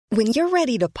When you're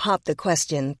ready to pop the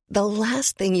question, the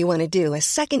last thing you want to do is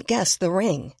second-guess the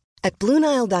ring. At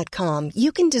BlueNile.com,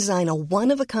 you can design a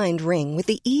one-of-a-kind ring with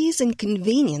the ease and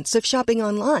convenience of shopping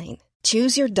online.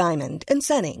 Choose your diamond and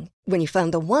setting. When you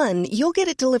find the one, you'll get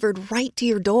it delivered right to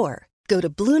your door. Go to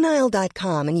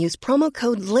BlueNile.com and use promo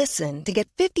code LISTEN to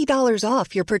get $50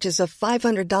 off your purchase of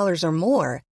 $500 or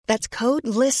more. That's code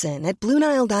LISTEN at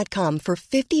BlueNile.com for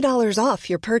 $50 off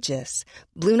your purchase.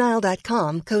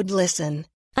 BlueNile.com, code LISTEN.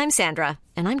 I'm Sandra,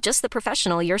 and I'm just the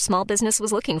professional your small business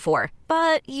was looking for.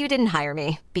 But you didn't hire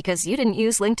me because you didn't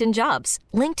use LinkedIn Jobs.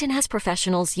 LinkedIn has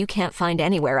professionals you can't find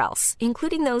anywhere else,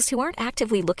 including those who aren't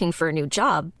actively looking for a new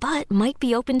job, but might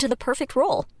be open to the perfect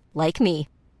role, like me.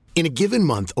 In a given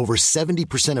month, over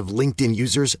 70% of LinkedIn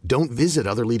users don't visit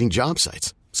other leading job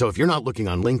sites. So if you're not looking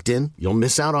on LinkedIn, you'll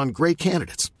miss out on great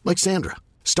candidates like Sandra.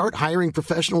 Start hiring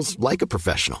professionals like a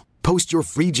professional. Post your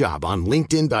free job on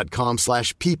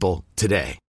linkedin.com/people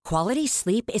today. Quality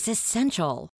sleep is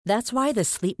essential. That's why the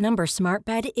Sleep Number Smart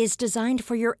Bed is designed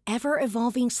for your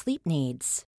ever-evolving sleep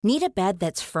needs. Need a bed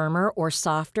that's firmer or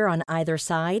softer on either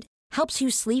side? Helps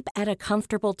you sleep at a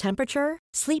comfortable temperature?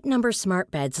 Sleep Number Smart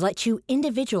Beds let you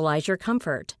individualize your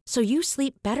comfort, so you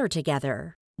sleep better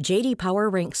together. J.D. Power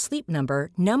ranks Sleep Number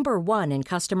number one in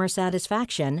customer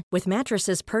satisfaction with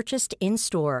mattresses purchased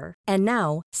in-store. And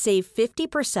now, save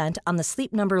 50% on the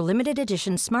Sleep Number Limited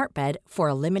Edition Smart Bed for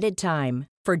a limited time.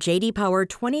 For J.D. Power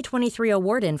 2023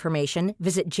 award information,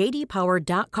 visit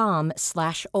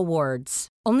jdpower.com/awards.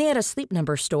 Only at a Sleep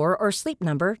Number store or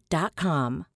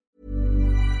sleepnumber.com.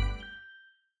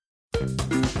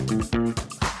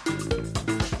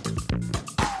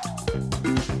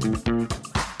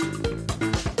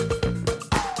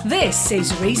 This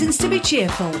is Reasons to be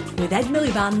Cheerful with Ed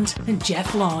Miliband and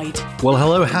Jeff Lloyd. Well,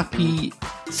 hello, happy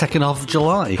second half of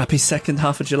July. Happy second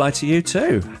half of July to you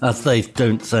too. As they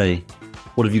don't say.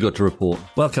 What have you got to report?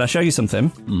 Well, can I show you something?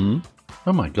 Mm-hmm.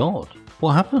 Oh my God.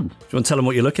 What happened? Do you want to tell them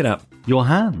what you're looking at? Your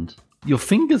hand. Your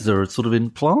fingers are sort of in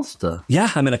plaster. Yeah,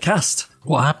 I'm in a cast.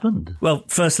 What happened? Well,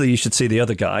 firstly, you should see the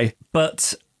other guy.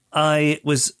 But I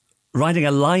was riding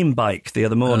a Lime bike the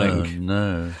other morning. Oh,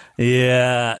 no.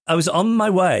 Yeah. I was on my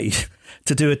way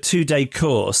to do a 2-day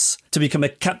course to become a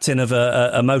captain of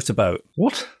a motorboat.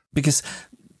 What? Because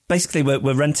basically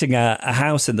we're renting a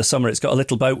house in the summer. It's got a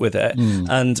little boat with it.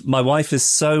 And my wife is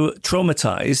so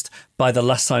traumatized by the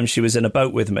last time she was in a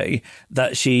boat with me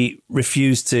that she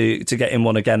refused to get in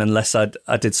one again unless I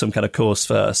did some kind of course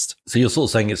first. So you're sort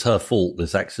of saying it's her fault,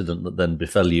 this accident that then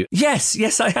befell you? Yes,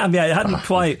 I am. Yeah, it hadn't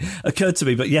quite occurred to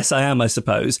me, but yes, I am, I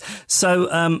suppose. So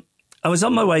I was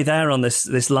on my way there on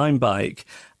this Lime bike,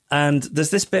 and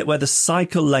there's this bit where the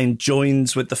cycle lane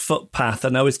joins with the footpath,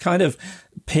 and I was kind of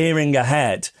peering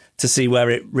ahead to see where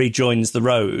it rejoins the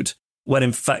road, when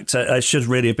in fact I should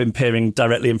really have been peering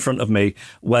directly in front of me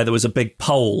where there was a big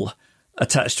pole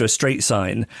attached to a street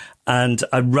sign, and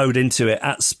I rode into it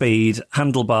at speed,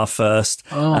 handlebar first.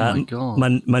 Oh, my God.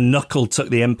 My knuckle took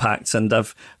the impact, and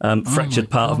I've fractured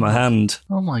part of my hand.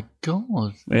 Oh, my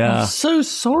God. Yeah. I'm so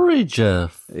sorry,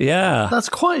 Jeff. Yeah. That's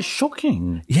quite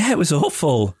shocking. Yeah, it was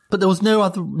awful. But there was no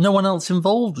one else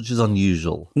involved, which is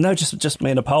unusual. No, just me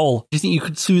and a pole. Do you think you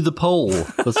could sue the pole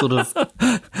for sort of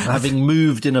having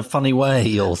moved in a funny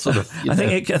way, or sort of? I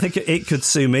think it could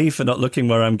sue me for not looking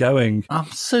where I'm going.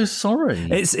 I'm so sorry.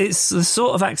 It's the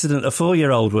sort of accident a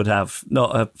 4-year-old would have,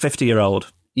 not a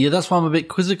 50-year-old. Yeah, that's why I'm a bit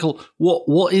quizzical.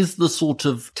 What is the sort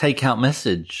of take-out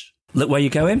message? Look where you're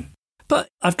going. But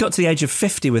I've got to the age of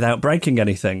 50 without breaking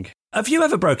anything. Have you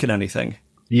ever broken anything?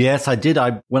 Yes, I did.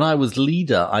 When I was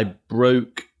leader, I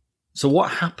broke. So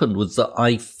what happened was that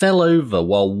I fell over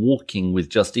while walking with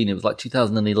Justine. It was like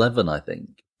 2011, I think.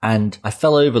 And I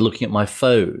fell over looking at my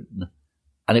phone,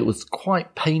 and it was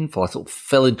quite painful. I sort of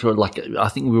fell into I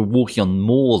think we were walking on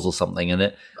moors or something,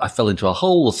 and I fell into a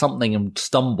hole or something and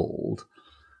stumbled.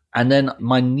 And then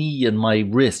my knee and my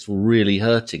wrist were really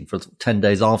hurting for 10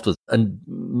 days afterwards. And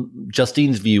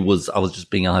Justine's view was I was just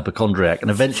being a hypochondriac.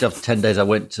 And eventually after 10 days, I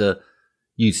went to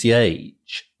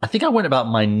UCH. I think I went about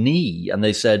my knee, and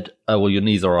they said, oh, well, your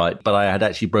knee's all right. But I had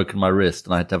actually broken my wrist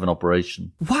and I had to have an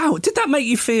operation. Wow. Did that make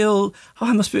you feel,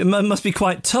 it must be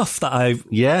quite tough that I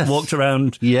walked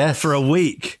around for a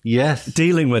week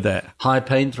dealing with it? High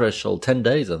pain threshold, 10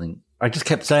 days, I think. I just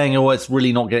kept saying, oh, it's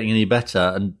really not getting any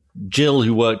better. And Jill,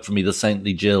 who worked for me, the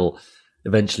saintly Jill,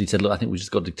 eventually said, look, I think we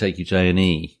just got to take you to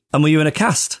A&E. And were you in a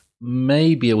cast?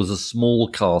 Maybe it was a small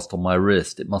cast on my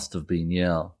wrist. It must have been,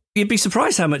 yeah. You'd be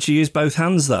surprised how much you use both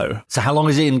hands, though. So how long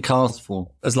is it in cast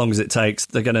for? As long as it takes.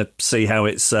 They're going to see how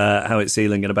it's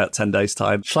healing in about 10 days'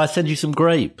 time. Shall I send you some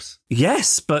grapes?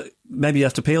 Yes, but maybe you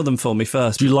have to peel them for me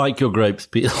first. Do you like your grapes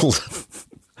peeled?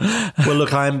 Well,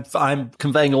 look, I'm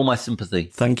conveying all my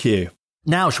sympathy. Thank you.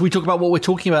 Now, should we talk about what we're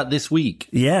talking about this week?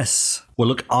 Yes. Well,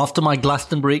 look, after my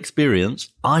Glastonbury experience,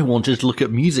 I wanted to look at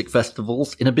music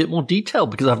festivals in a bit more detail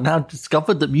because I've now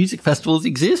discovered that music festivals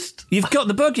exist. You've got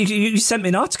the bug. You sent me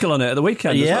an article on it at the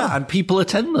weekend. Yeah, as well. and people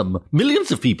attend them.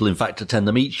 Millions of people, in fact, attend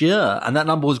them each year. And that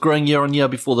number was growing year on year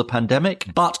before the pandemic.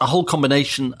 But a whole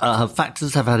combination of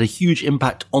factors have had a huge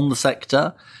impact on the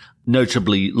sector,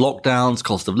 notably lockdowns,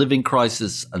 cost of living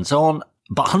crisis, and so on.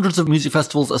 But hundreds of music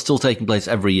festivals are still taking place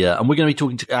every year. And we're going to be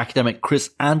talking to academic Chris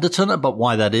Anderton about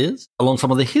why that is, along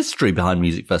some of the history behind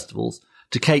music festivals,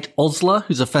 to Kate Osler,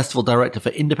 who's a festival director for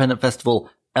independent festival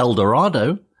El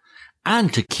Dorado,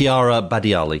 and to Chiara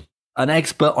Badiali, an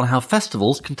expert on how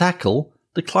festivals can tackle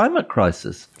the climate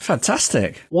crisis.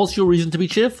 Fantastic. What's your reason to be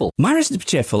cheerful? My reason to be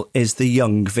cheerful is the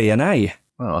Young V&A.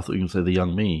 Oh, I thought you were going to say the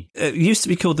Young Me. It used to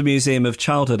be called the Museum of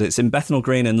Childhood. It's in Bethnal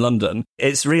Green in London.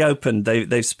 It's reopened.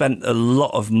 They've spent a lot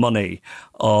of money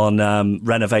on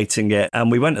renovating it.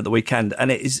 And we went at the weekend and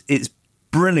it's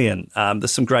brilliant.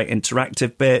 There's some great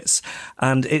interactive bits.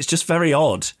 And it's just very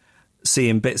odd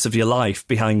seeing bits of your life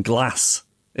behind glass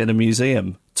in a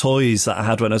museum. Toys that I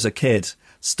had when I was a kid.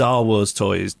 Star Wars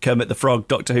toys, Kermit the Frog,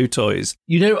 Doctor Who toys.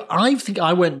 You know, I think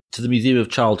I went to the Museum of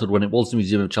Childhood when it was the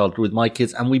Museum of Childhood with my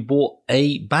kids, and we bought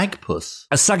a bagpuss.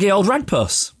 A saggy old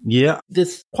ragpuss. Yeah.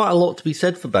 There's quite a lot to be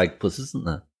said for bagpuss, isn't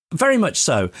there? Very much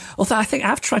so. Although I think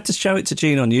I've tried to show it to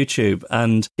Jean on YouTube,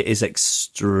 and it is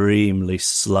extremely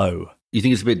slow. You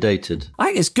think it's a bit dated? I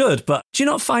think it's good, but do you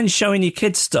not find showing your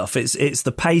kids stuff, it's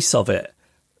the pace of it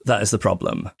that is the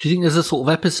problem? Do you think there's a sort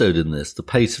of episode in this? The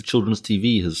pace of children's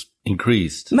TV has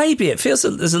increased. Maybe. It feels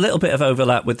there's a little bit of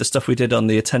overlap with the stuff we did on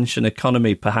the attention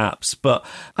economy, perhaps. But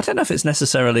I don't know if it's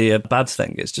necessarily a bad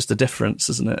thing. It's just a difference,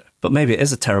 isn't it? But maybe it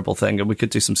is a terrible thing and we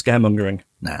could do some scaremongering.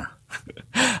 Nah.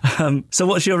 So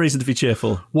what's your reason to be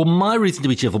cheerful? Well, my reason to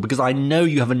be cheerful, because I know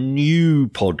you have a new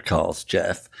podcast,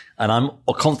 Jeff, and I'm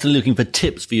constantly looking for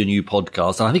tips for your new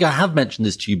podcast. And I think I have mentioned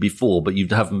this to you before, but you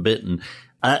haven't bitten.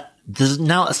 There's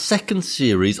now a second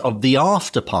series of The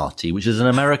After Party, which is an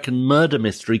American murder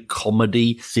mystery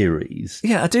comedy series.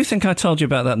 Yeah, I do think I told you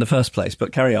about that in the first place,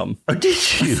 but carry on. Oh, did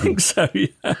you? I think so,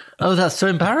 yeah. Oh, that's so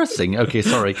embarrassing. Okay,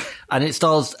 sorry. And it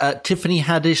stars Tiffany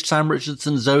Haddish, Sam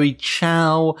Richardson, Zoe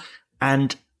Chow,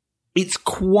 and it's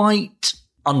quite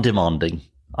undemanding,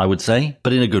 I would say,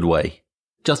 but in a good way.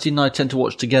 Justine and I tend to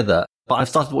watch together, but I've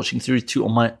started watching series 2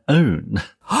 on my own.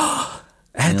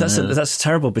 Ed, that's a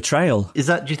terrible betrayal. Do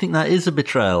you think that is a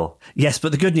betrayal? Yes,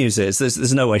 but the good news is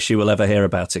there's no way she will ever hear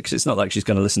about it because it's not like she's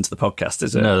going to listen to the podcast,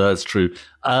 is it? No, that's true.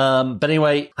 But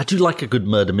anyway, I do like a good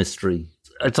murder mystery.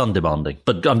 It's undemanding,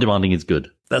 but undemanding is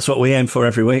good. That's what we aim for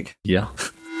every week. Yeah.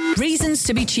 Reasons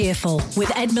to be cheerful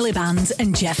with Ed Miliband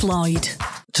and Jeff Lloyd.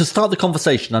 To start the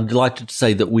conversation, I'm delighted to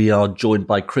say that we are joined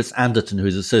by Chris Anderton, who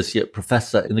is Associate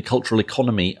Professor in the Cultural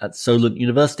Economy at Solent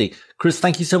University. Chris,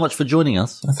 thank you so much for joining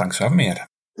us. Thanks for having me, Ed.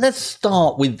 Let's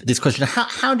start with this question.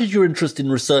 How did your interest in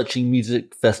researching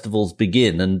music festivals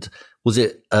begin? And was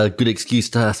it a good excuse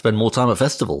to spend more time at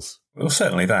festivals? Well,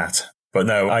 certainly that. But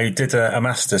no, I did a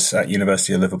master's at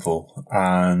University of Liverpool,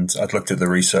 and I'd looked at the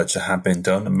research that had been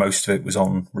done, and most of it was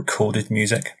on recorded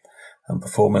music and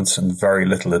performance, and very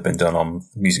little had been done on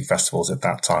music festivals at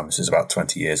that time. This is about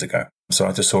 20 years ago. So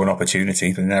I just saw an opportunity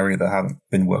in an area that hadn't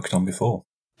been worked on before.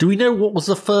 Do we know what was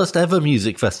the first ever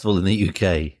music festival in the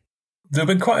UK? There have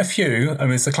been quite a few. I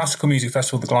mean, it's the Classical Music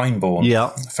Festival, the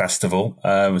Glyndebourne Festival,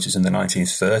 which is in the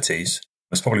 1930s.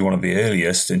 It's probably one of the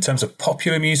earliest. In terms of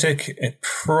popular music,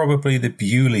 probably the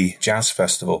Bewley Jazz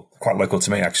Festival, quite local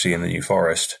to me, actually, in the New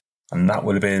Forest. And that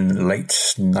would have been late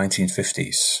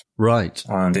 1950s. Right.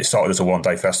 And it started as a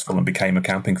one-day festival and became a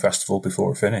camping festival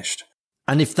before it finished.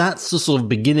 And if that's the sort of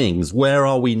beginnings, where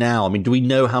are we now? I mean, do we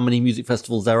know how many music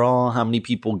festivals there are? How many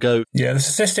people go? Yeah, the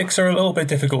statistics are a little bit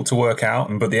difficult to work out,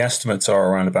 but the estimates are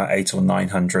around about 800 or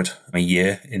 900 a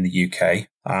year in the UK.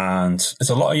 And there's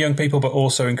a lot of young people, but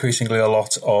also increasingly a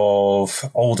lot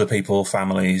of older people,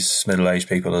 families, middle-aged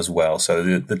people as well.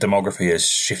 So the demography has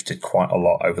shifted quite a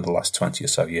lot over the last 20 or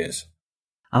so years.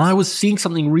 And I was seeing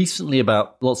something recently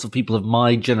about lots of people of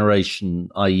my generation,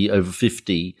 i.e. over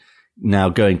 50, now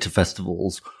going to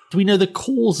festivals. Do we know the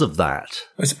cause of that?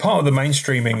 It's part of the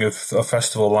mainstreaming of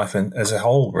festival life as a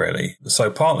whole, really.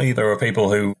 So partly there are people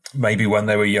who maybe when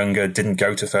they were younger didn't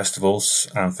go to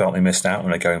festivals and felt they missed out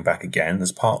when they're going back again.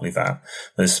 There's partly that.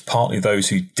 There's partly those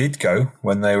who did go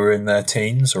when they were in their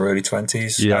teens or early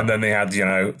 20s. Yeah. And then they had,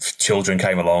 children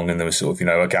came along and there was sort of,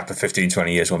 a gap of 15,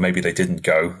 20 years where maybe they didn't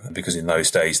go because in those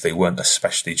days they weren't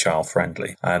especially child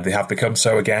friendly. And they have become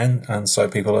so again. And so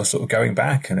people are sort of going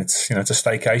back and it's a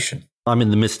staycation. I'm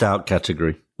in the missed out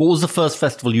category. What was the first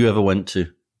festival you ever went to?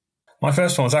 My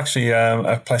first one was actually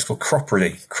a place called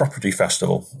Cropredy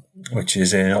Festival, which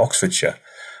is in Oxfordshire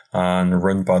and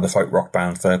run by the folk rock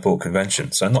band Fairport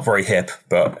Convention. So not very hip,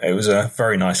 but it was a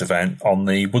very nice event on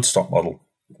the Woodstock model.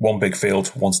 One big field,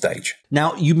 one stage.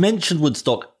 Now, you mentioned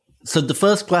Woodstock. So the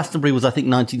first Glastonbury was, I think,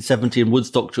 1970, and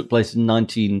Woodstock took place in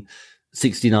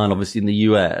 1969, obviously in the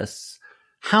US.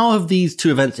 How have these two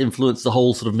events influenced the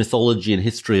whole sort of mythology and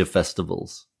history of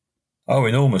festivals? Oh,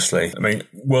 enormously. I mean,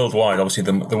 worldwide, obviously,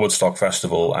 the Woodstock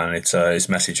Festival and its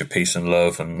message of peace and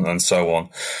love and so on.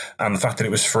 And the fact that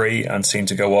it was free and seemed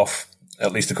to go off,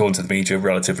 at least according to the media,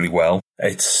 relatively well.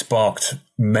 It sparked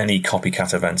many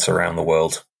copycat events around the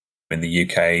world. In the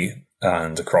UK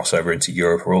and a crossover into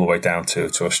Europe or all the way down to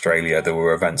Australia, there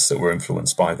were events that were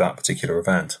influenced by that particular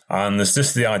event. And there's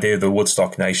just the idea of the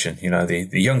Woodstock Nation, the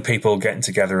young people getting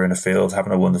together in a field,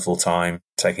 having a wonderful time,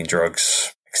 taking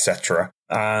drugs, etc.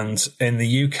 And in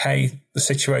the UK, the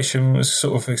situation was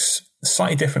sort of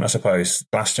slightly different, I suppose.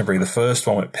 Glastonbury, the first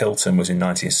one at Pilton, was in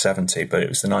 1970, but it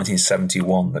was the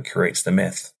 1971 that creates the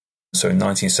myth. So in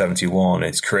 1971,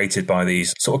 it's created by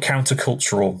these sort of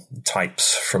countercultural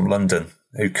types from London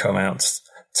who come out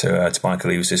to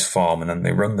Michael Eaves' farm, and then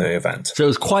they run the event. So it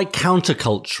was quite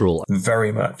countercultural.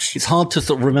 Very much. It's hard to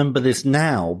sort of remember this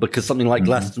now because something like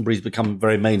Glastonbury's become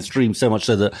very mainstream, so much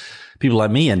so that people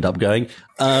like me end up going.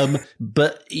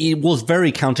 But it was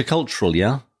very countercultural,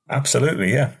 yeah?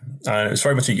 Absolutely, yeah. And it was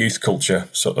very much a youth culture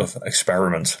sort of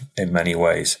experiment in many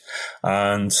ways.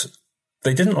 And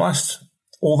they didn't last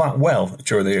all that well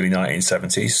during the early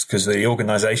 1970s because the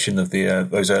organisation of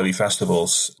those early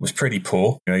festivals was pretty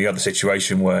poor. You had the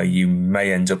situation where you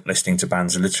may end up listening to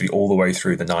bands literally all the way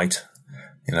through the night.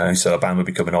 So a band would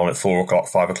be coming on at 4 o'clock,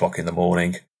 5 o'clock in the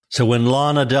morning. So when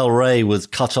Lana Del Rey was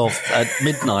cut off at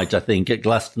midnight, I think, at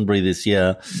Glastonbury this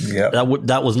year,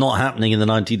 that was not happening in the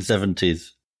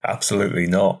 1970s. Absolutely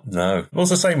not, no. It was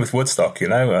the same with Woodstock,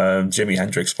 Jimi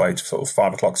Hendrix played sort of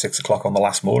 5 o'clock, 6 o'clock on the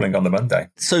last morning on the Monday.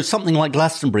 So something like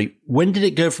Glastonbury, when did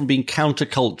it go from being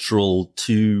countercultural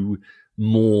to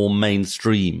more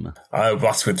mainstream?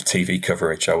 That's with the TV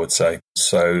coverage, I would say.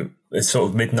 So it's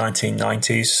sort of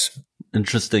mid-1990s.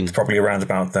 Interesting. It's probably around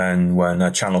about then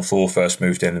when Channel 4 first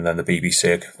moved in and then the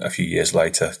BBC a few years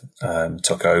later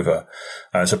took over.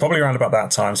 So probably around about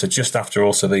that time, so just after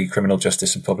also the Criminal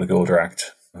Justice and Public Order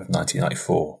Act of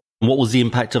 1994. What was the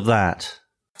impact of that?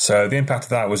 So the impact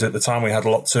of that was at the time we had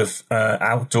lots of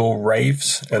outdoor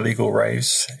raves, illegal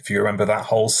raves, if you remember that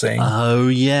whole scene. Oh,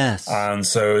 yes. And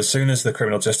so as soon as the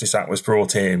Criminal Justice Act was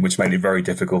brought in, which made it very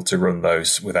difficult to run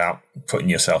those without putting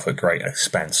yourself at great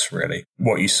expense, really,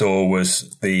 what you saw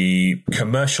was the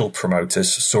commercial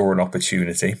promoters saw an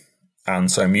opportunity.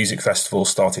 And so music festivals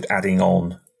started adding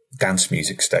on dance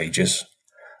music stages.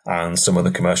 And some of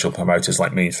the commercial promoters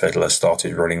like Mean Fiddler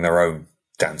started running their own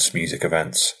dance music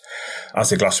events. As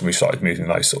the Glastonbury started moving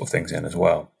those sort of things in as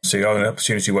well. So you have an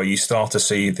opportunity where you start to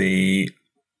see the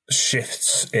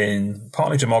shifts in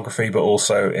partly demography, but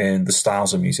also in the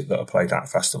styles of music that are played at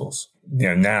festivals.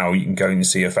 Now you can go and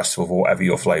see a festival for whatever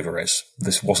your flavour is.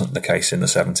 This wasn't the case in the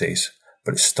 70s,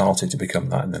 but it started to become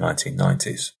that in the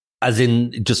 1990s. As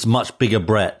in just much bigger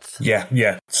breadth?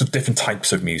 Yeah. So different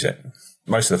types of music.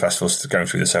 Most of the festivals going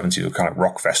through the 70s were kind of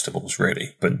rock festivals,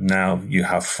 really. But now you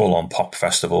have full-on pop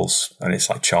festivals, and it's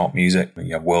like chart music.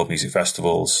 You have world music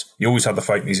festivals. You always have the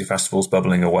folk music festivals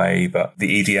bubbling away, but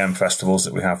the EDM festivals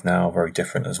that we have now are very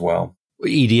different as well.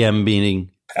 EDM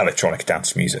meaning? Electronic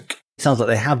dance music. It sounds like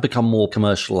they have become more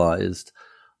commercialised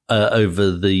over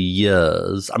the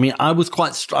years. I mean, I'm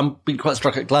being quite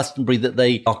struck at Glastonbury that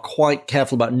they are quite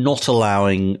careful about not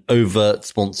allowing overt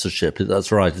sponsorship.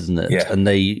 That's right, isn't it? Yeah. And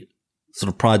they sort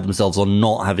of pride themselves on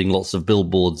not having lots of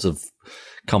billboards of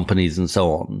companies and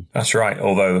so on. That's right.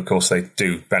 Although, of course, they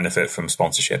do benefit from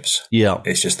sponsorships. Yeah.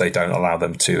 It's just they don't allow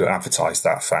them to advertise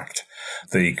that fact.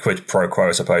 The quid pro quo,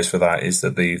 I suppose, for that is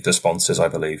that the sponsors, I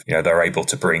believe, they're able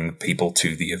to bring people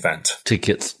to the event.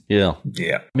 Tickets. Yeah.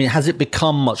 Yeah. I mean, has it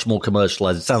become much more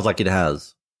commercialized? It sounds like it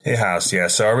has. It has, yeah.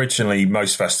 So originally,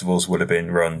 most festivals would have been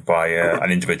run by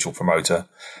an individual promoter.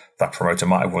 That promoter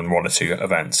might have won one or two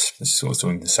events. This is also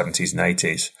in the 70s and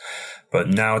 80s. But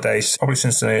nowadays, probably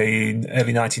since the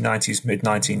early 1990s,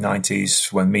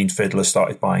 mid-1990s, when Mean Fiddler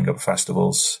started buying up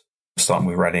festivals, starting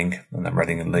with Reading and then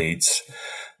Reading and Leeds,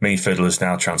 Mean Fiddler is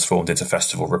now transformed into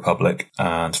Festival Republic.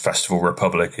 And Festival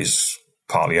Republic is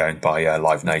partly owned by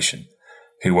Live Nation,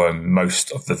 who own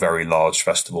most of the very large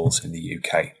festivals in the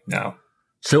UK now.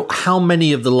 So how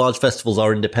many of the large festivals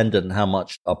are independent and how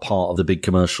much are part of the big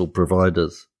commercial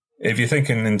providers? If you're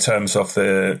thinking in terms of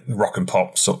the rock and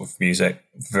pop sort of music,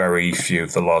 very few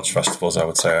of the large festivals, I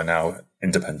would say, are now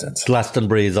independent.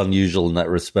 Glastonbury is unusual in that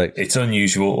respect. It's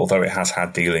unusual, although it has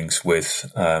had dealings with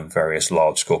various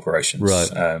large corporations,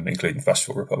 right. Including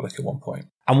Festival Republic at one point.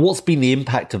 And what's been the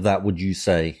impact of that, would you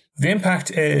say? The impact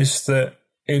is that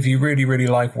if you really, really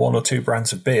like one or two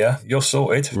brands of beer, you're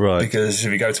sorted. Right. Because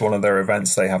if you go to one of their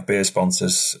events, they have beer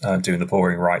sponsors doing the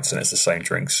pouring rights, and it's the same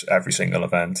drinks every single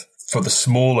event. For the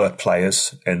smaller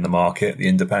players in the market, the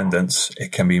independents,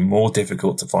 it can be more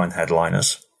difficult to find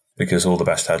headliners because all the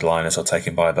best headliners are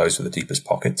taken by those with the deepest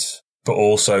pockets. But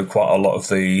also quite a lot of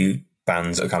the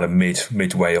bands are kind of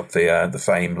midway up the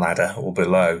fame ladder or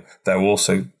below. They're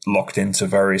also locked into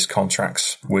various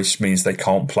contracts, which means they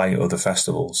can't play other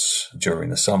festivals during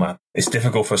the summer. It's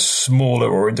difficult for smaller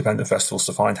or independent festivals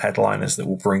to find headliners that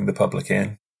will bring the public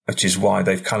in, which is why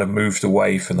they've kind of moved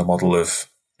away from the model of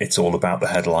it's all about the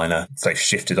headliner. They've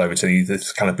shifted over to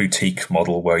this kind of boutique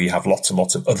model where you have lots and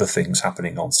lots of other things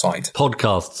happening on site.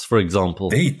 Podcasts, for example.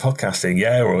 Indeed, podcasting,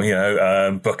 yeah,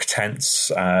 or, book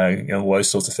tents, all those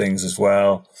sorts of things as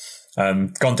well.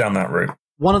 Gone down that route.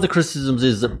 One of the criticisms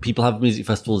is that people have music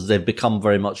festivals, they've become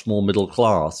very much more middle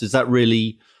class. Is that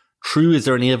really true? Is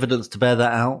there any evidence to bear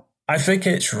that out? I think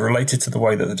it's related to the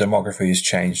way that the demography has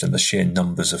changed and the sheer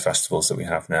numbers of festivals that we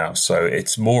have now. So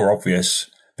it's more obvious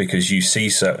because you see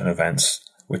certain events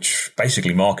which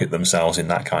basically market themselves in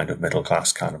that kind of middle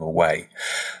class kind of a way.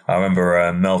 I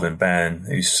remember Melvin Bairn,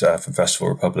 who's from Festival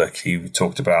Republic, he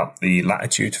talked about the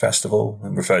Latitude Festival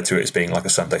and referred to it as being like a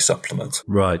Sunday supplement.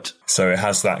 Right. So it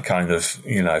has that kind of,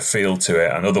 feel to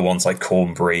it. And other ones like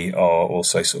Cornbury are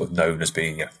also sort of known as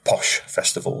being posh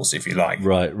festivals, if you like.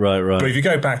 Right. But if you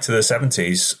go back to the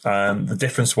 70s, the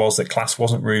difference was that class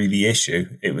wasn't really the issue.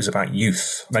 It was about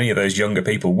youth. Many of those younger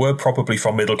people were probably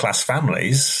from middle class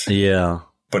families. Yeah.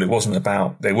 But it wasn't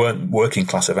about, they weren't working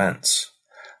class events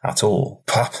at all.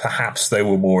 Perhaps they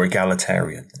were more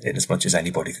egalitarian in as much as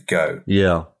anybody could go.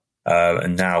 Yeah.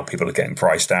 And now people are getting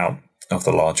priced out of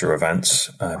the larger events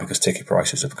because ticket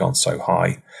prices have gone so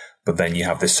high. But then you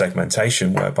have this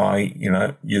segmentation whereby,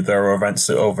 there are events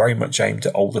that are very much aimed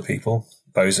at older people,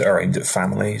 those that are aimed at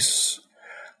families.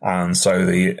 And so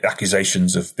the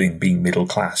accusations of being middle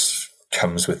class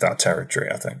comes with that territory,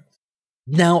 I think.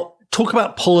 Now, talk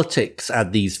about politics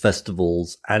at these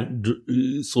festivals and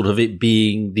sort of it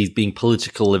being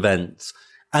political events.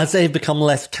 As they've become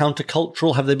less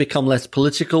countercultural, have they become less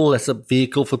political, less a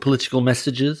vehicle for political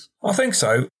messages? I think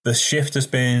so. The shift has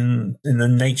been in the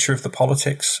nature of the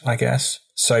politics, I guess.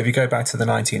 So if you go back to the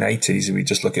 1980s, if we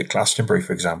just look at Glastonbury,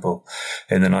 for example,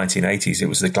 in the 1980s, it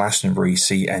was the Glastonbury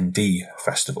CND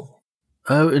Festival.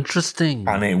 Oh, interesting.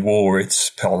 And it wore its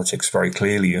politics very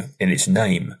clearly in its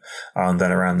name. And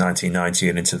then around 1990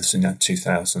 and into the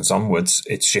 2000s onwards,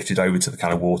 it shifted over to the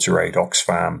kind of Water Aid,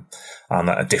 Oxfam, and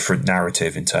a different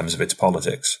narrative in terms of its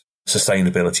politics.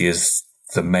 Sustainability is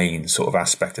the main sort of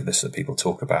aspect of this that people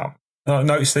talk about.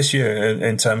 Notice this year,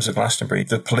 in terms of Glastonbury,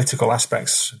 the political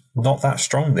aspect's not that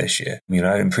strong this year.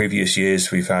 In previous years,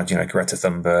 we've had, Greta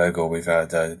Thunberg, or we've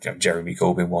had Jeremy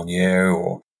Corbyn one year,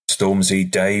 or Stormzy,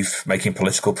 Dave making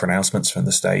political pronouncements from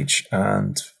the stage,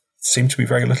 and seemed to be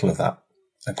very little of that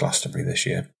at Glastonbury this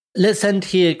year. Let's end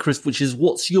here, Chris, which is,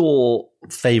 what's your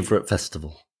favourite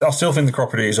festival? I still think the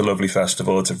Cropredy is a lovely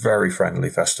festival. It's a very friendly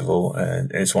festival,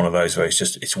 and it's one of those where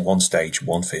it's one stage,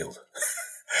 one field.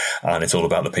 And it's all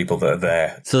about the people that are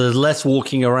there. So there's less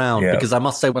walking around. Yeah. Because I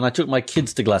must say, when I took my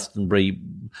kids to Glastonbury,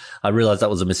 I realised that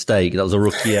was a mistake. That was a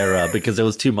rookie error because there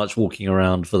was too much walking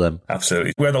around for them.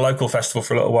 Absolutely. We had a local festival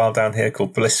for a little while down here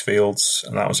called Blissfields,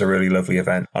 and that was a really lovely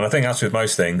event. And I think as with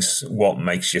most things, what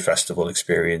makes your festival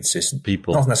experience is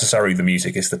people. Not necessarily the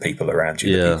music, it's the people around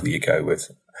you, the people you go with.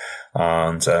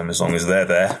 And as long as they're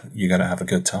there, you're going to have a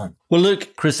good time. Well,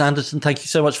 look, Chris Anderson, thank you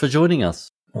so much for joining us.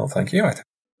 Well, thank you.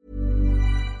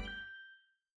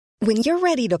 When you're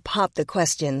ready to pop the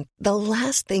question, the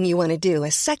last thing you want to do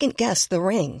is second-guess the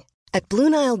ring. At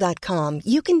BlueNile.com,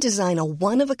 you can design a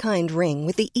one-of-a-kind ring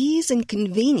with the ease and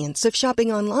convenience of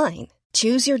shopping online.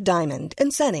 Choose your diamond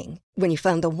and setting. When you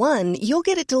find the one, you'll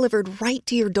get it delivered right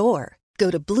to your door. Go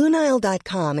to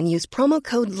BlueNile.com and use promo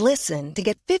code LISTEN to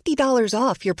get $50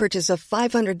 off your purchase of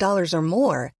 $500 or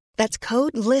more. That's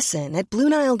code LISTEN at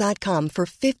BlueNile.com for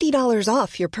 $50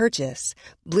 off your purchase.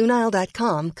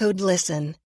 BlueNile.com, code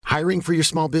LISTEN. Hiring for your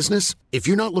small business? If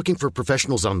you're not looking for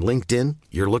professionals on LinkedIn,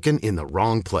 you're looking in the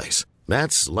wrong place.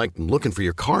 That's like looking for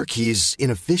your car keys in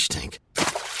a fish tank.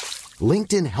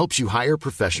 LinkedIn helps you hire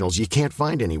professionals you can't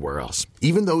find anywhere else,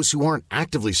 even those who aren't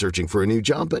actively searching for a new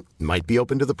job but might be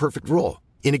open to the perfect role.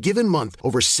 In a given month,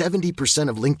 over 70%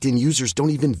 of LinkedIn users don't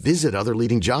even visit other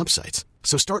leading job sites.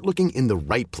 So start looking in the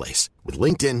right place. With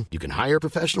LinkedIn, you can hire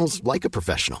professionals like a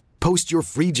professional. Post your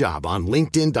free job on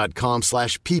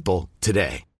linkedin.com/people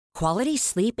today. Quality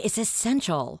sleep is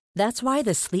essential. That's why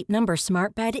the Sleep Number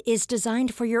Smart Bed is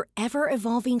designed for your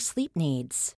ever-evolving sleep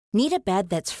needs. Need a bed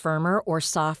that's firmer or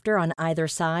softer on either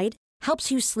side? Helps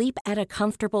you sleep at a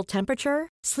comfortable temperature?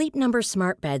 Sleep Number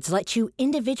Smart Beds let you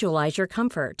individualize your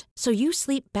comfort, so you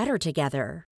sleep better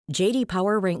together. J.D.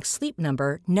 Power ranks Sleep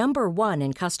Number number 1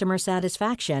 in customer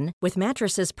satisfaction with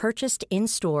mattresses purchased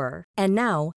in-store. And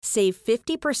now, save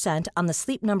 50% on the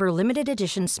Sleep Number Limited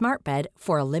Edition Smart Bed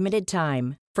for a limited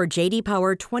time. For J.D.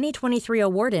 Power 2023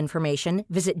 award information,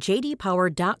 visit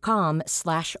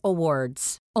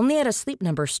jdpower.com/awards. Only at a Sleep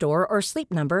Number store or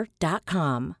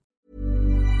sleepnumber.com.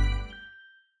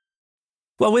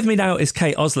 Well, with me now is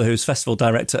Kate Osler, who's Festival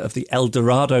Director of the El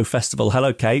Dorado Festival.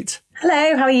 Hello, Kate.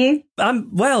 Hello, how are you?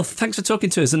 I'm well, thanks for talking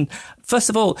to us. And first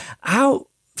of all, how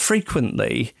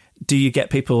frequently do you get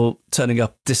people turning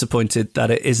up disappointed that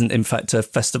it isn't, in fact, a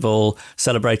festival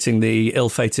celebrating the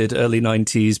ill-fated early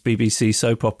 90s BBC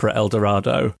soap opera El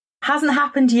Dorado? Hasn't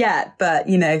happened yet, but,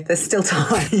 there's still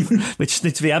time. We just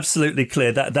need to be absolutely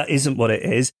clear that that isn't what it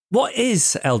is. What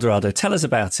is El Dorado? Tell us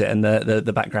about it and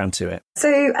the background to it.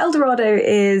 So El Dorado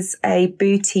is a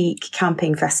boutique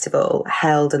camping festival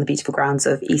held on the beautiful grounds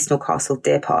of East Norcastle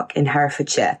Deer Park in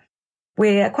Herefordshire.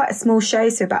 We're quite a small show,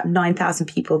 so about 9,000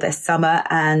 people this summer.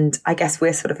 And I guess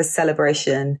we're sort of a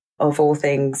celebration of all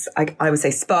things, I would say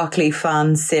sparkly,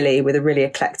 fun, silly, with a really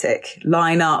eclectic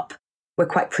lineup. We're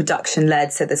quite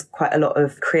production-led, so there's quite a lot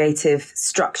of creative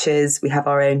structures. We have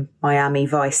our own Miami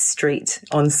Vice Street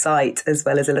on site, as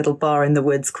well as a little bar in the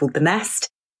woods called The Nest.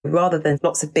 Rather than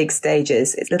lots of big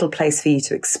stages, it's a little place for you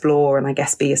to explore and, I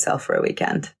guess, be yourself for a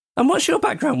weekend. And what's your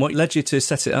background? What led you to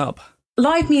set it up?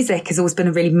 Live music has always been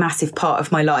a really massive part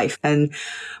of my life. And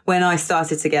when I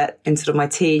started to get into sort of my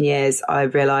teen years, I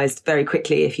realised very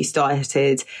quickly if you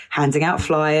started handing out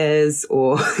flyers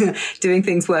or doing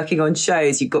things, working on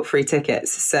shows, you got free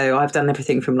tickets. So I've done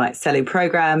everything from like selling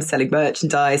programs, selling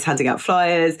merchandise, handing out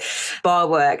flyers, bar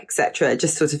work, etc.,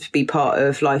 just sort of to be part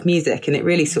of live music. And it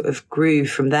really sort of grew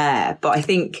from there. But I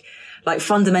think like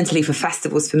fundamentally for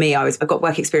festivals, for me, I got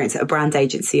work experience at a brand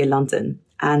agency in London.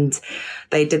 And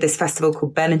they did this festival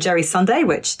called Ben and Jerry Sunday,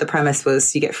 which the premise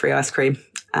was you get free ice cream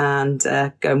and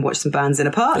go and watch some bands in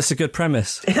a park. That's a good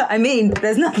premise. I mean,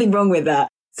 there's nothing wrong with that.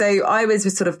 So I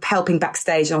was sort of helping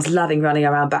backstage, and I was loving running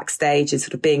around backstage and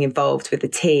sort of being involved with the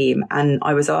team. And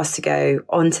I was asked to go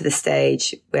onto the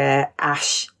stage where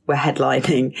Ash were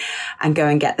headlining and go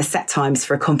and get the set times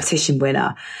for a competition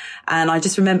winner. And I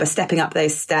just remember stepping up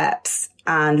those steps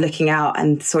and looking out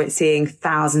and seeing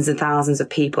thousands and thousands of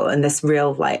people and this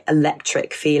real like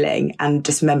electric feeling. And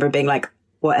just remember being like,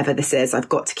 whatever this is, I've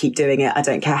got to keep doing it. I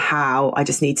don't care how, I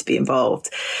just need to be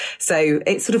involved. So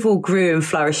it sort of all grew and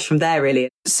flourished from there, really.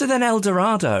 So then El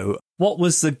Dorado, what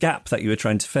was the gap that you were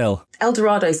trying to fill? El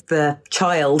Dorado's the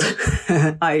child,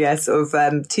 I guess, of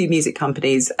two music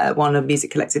companies, one a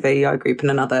music collective AEI group and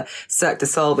another Cirque du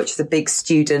Sol, which is a big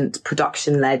student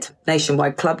production-led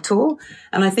nationwide club tour.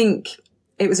 And I think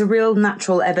it was a real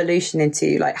natural evolution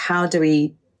into like, how do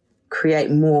we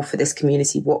create more for this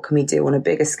community? What can we do on a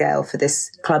bigger scale for this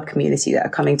club community that are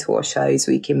coming to our shows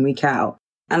week in, week out?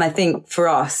 And I think for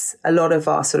us, a lot of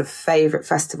our sort of favourite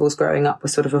festivals growing up were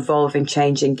sort of evolving,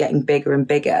 changing, getting bigger and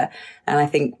bigger. And I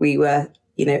think we were,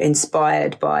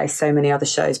 inspired by so many other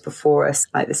shows before us,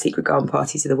 like the Secret Garden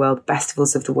Parties of the World,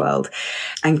 Festivals of the World,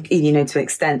 and, to an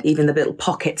extent, even the little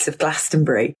pockets of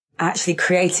Glastonbury. Actually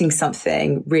creating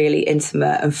something really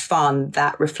intimate and fun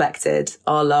that reflected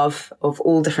our love of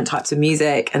all different types of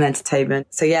music and entertainment.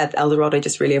 So yeah, El Dorado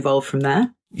just really evolved from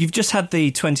there. You've just had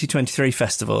the 2023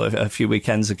 festival a few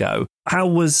weekends ago. How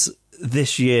was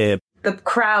this year? The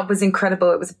crowd was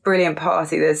incredible. It was a brilliant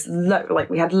party.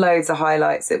 We had loads of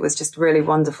highlights. It was just really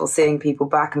wonderful seeing people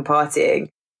back and partying.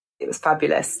 It was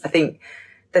fabulous. I think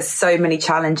there's so many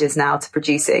challenges now to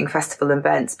producing festival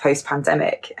events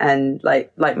post-pandemic. And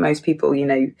like most people,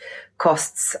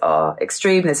 costs are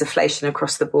extreme. There's inflation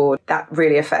across the board. That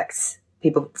really affects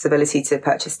people's ability to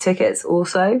purchase tickets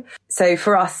also. So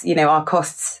for us, our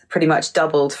costs pretty much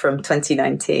doubled from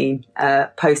 2019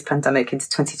 post-pandemic into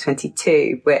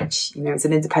 2022, which, as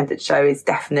an independent show is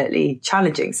definitely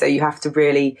challenging. So you have to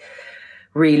really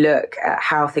relook at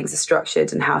how things are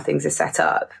structured and how things are set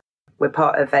up. We're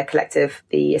part of a collective,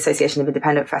 the Association of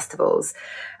Independent Festivals.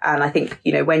 And I think,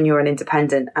 when you're an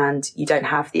independent and you don't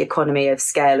have the economy of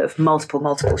scale of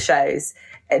multiple shows,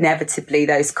 inevitably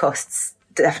those costs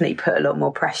definitely put a lot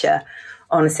more pressure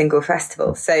on a single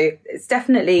festival. So it's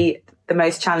definitely the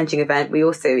most challenging event. We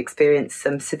also experienced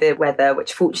some severe weather,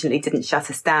 which fortunately didn't shut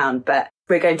us down, but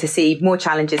we're going to see more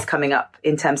challenges coming up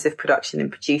in terms of production and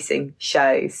producing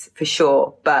shows for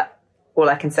sure. But all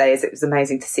I can say is it was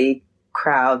amazing to see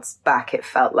crowds back. It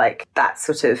felt like that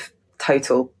sort of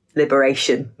total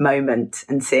liberation moment,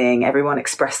 and seeing everyone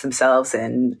express themselves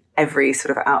in every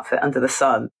sort of outfit under the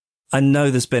sun. I know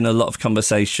there's been a lot of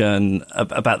conversation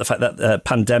about the fact that the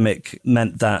pandemic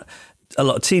meant that a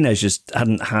lot of teenagers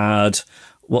hadn't had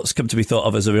what's come to be thought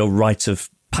of as a real rite of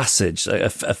passage, a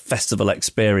festival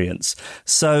experience.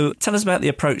 So tell us about the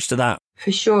approach to that.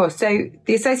 For sure. So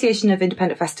the Association of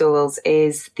Independent Festivals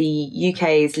is the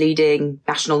UK's leading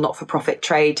national not-for-profit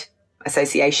trade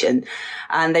association,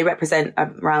 and they represent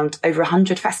around over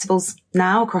 100 festivals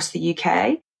now across the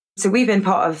UK. So we've been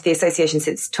part of the association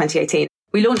since 2018.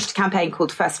 We launched a campaign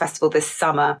called First Festival this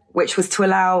summer, which was to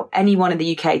allow anyone in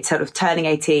the UK sort of turning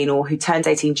 18 or who turned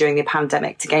 18 during the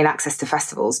pandemic to gain access to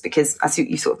festivals, because as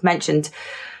you sort of mentioned,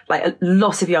 like a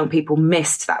lot of young people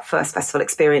missed that first festival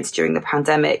experience during the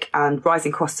pandemic, and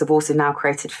rising costs have also now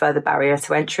created further barrier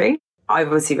to entry. I'm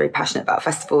obviously very passionate about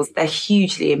festivals. They're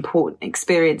hugely important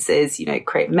experiences, you know,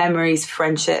 create memories,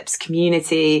 friendships,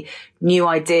 community, new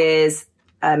ideas,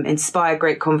 inspire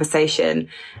great conversation.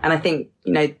 And I think,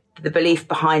 you know, the belief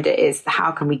behind it is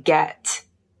how can we get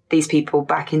these people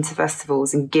back into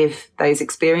festivals and give those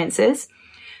experiences?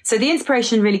 So the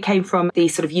inspiration really came from the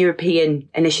sort of European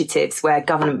initiatives where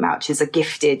government vouchers are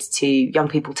gifted to young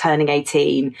people turning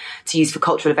 18 to use for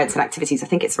cultural events and activities. I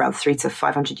think it's around €300 to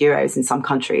 €500 in some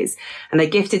countries. And they're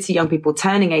gifted to young people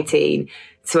turning 18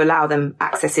 to allow them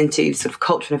access into sort of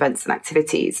cultural events and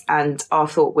activities. And our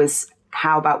thought was,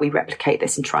 how about we replicate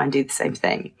this and try and do the same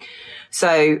thing?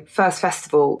 So First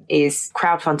Festival is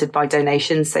crowdfunded by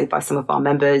donations, so by some of our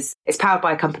members. It's powered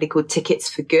by a company called Tickets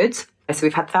for Good. So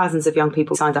we've had thousands of young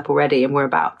people signed up already, and we're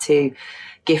about to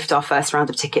gift our first round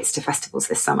of tickets to festivals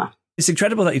this summer. It's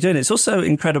incredible that you're doing it. It's also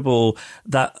incredible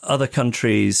that other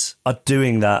countries are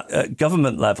doing that at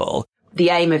government level. The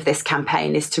aim of this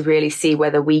campaign is to really see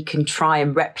whether we can try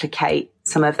and replicate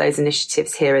some of those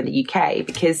initiatives here in the UK,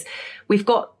 because we've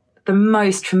got the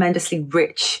most tremendously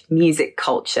rich music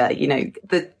culture. You know,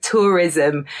 the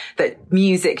tourism that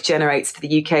music generates for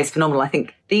the UK is phenomenal. I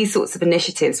think these sorts of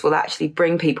initiatives will actually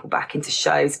bring people back into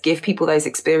shows, give people those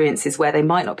experiences where they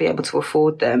might not be able to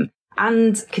afford them,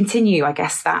 and continue, I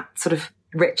guess, that sort of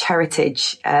rich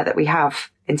heritage that we have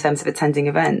in terms of attending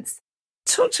events.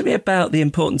 Talk to me about the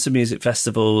importance of music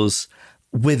festivals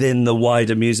within the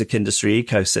wider music industry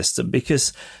ecosystem,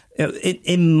 because you know,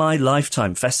 in my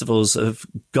lifetime, festivals have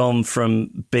gone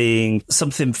from being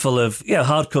something full of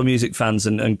hardcore music fans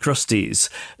and crusties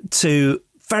to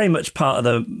very much part of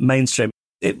the mainstream.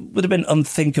 It would have been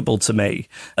unthinkable to me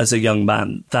as a young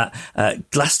man that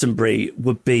Glastonbury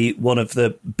would be one of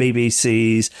the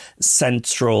BBC's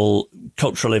central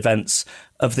cultural events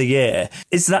of the year.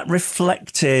 Is that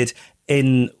reflected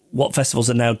in what festivals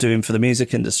are now doing for the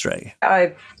music industry?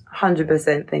 I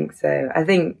 100% think so. I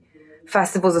think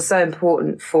festivals are so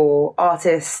important for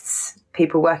artists,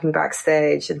 people working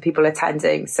backstage and people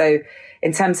attending. So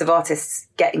in terms of artists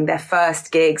getting their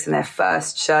first gigs and their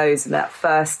first shows and that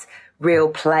first real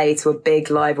play to a big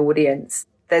live audience,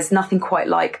 there's nothing quite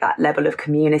like that level of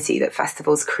community that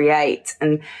festivals create.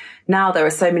 And now there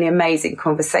are so many amazing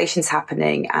conversations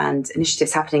happening and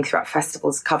initiatives happening throughout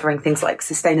festivals covering things like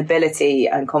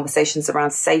sustainability and conversations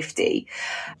around safety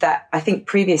that I think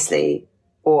previously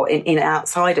or in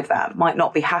outside of that might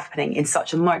not be happening in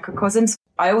such a microcosm.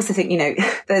 I also think,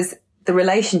 there's the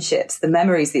relationships, the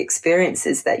memories, the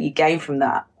experiences that you gain from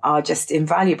that are just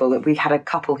invaluable. We had a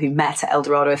couple who met at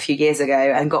Eldorado a few years ago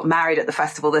and got married at the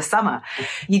festival this summer.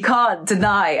 You can't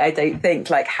deny, I don't think,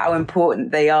 how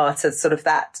important they are to sort of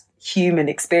that human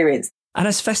experience. And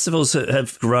as festivals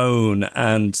have grown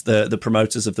and the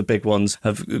promoters of the big ones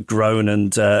have grown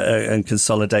and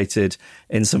consolidated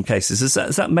in some cases,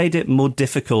 has that made it more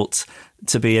difficult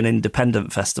to be an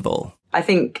independent festival? I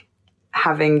think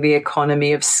having the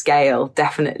economy of scale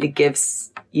definitely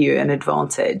gives you an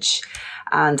advantage.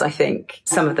 And I think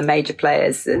some of the major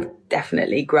players are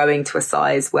definitely growing to a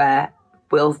size where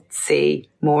we'll see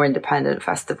more independent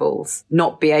festivals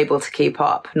not be able to keep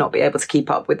up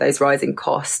with those rising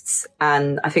costs.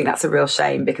 And I think that's a real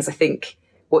shame, because I think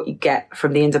what you get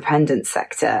from the independent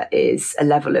sector is a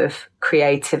level of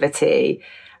creativity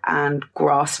and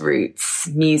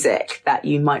grassroots music that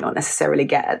you might not necessarily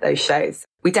get at those shows.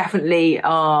 We definitely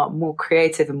are more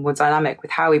creative and more dynamic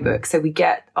with how we book. So we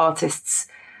get artists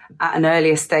at an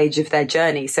earlier stage of their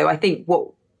journey. So I think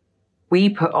what we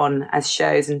put on as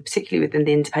shows, and particularly within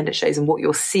the independent shows, and what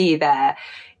you'll see there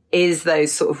is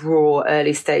those sort of raw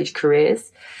early stage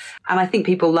careers. And I think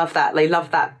people love that. They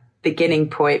love that beginning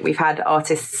point. We've had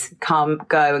artists come,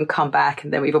 go and come back.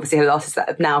 And then we've obviously had artists that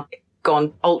have now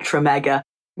gone ultra mega.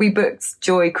 We booked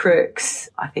Joy Crooks,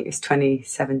 I think it's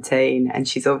 2017. And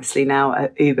she's obviously now an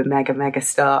uber mega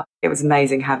star. It was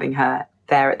amazing having her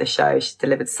there at the show. She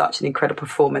delivered such an incredible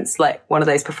performance. Like one of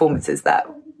those performances that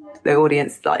the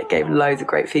audience gave loads of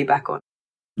great feedback on.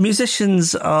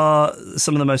 Musicians are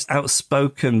some of the most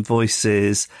outspoken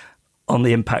voices on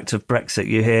the impact of Brexit.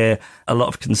 You hear a lot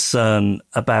of concern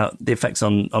about the effects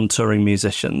on touring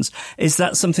musicians. Is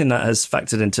that something that has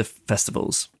factored into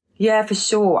festivals? Yeah, for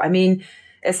sure. I mean,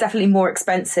 it's definitely more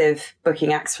expensive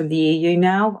booking acts from the EU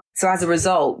now. So as a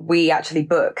result, we actually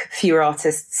book fewer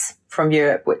artists from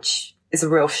Europe, which is a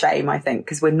real shame, I think,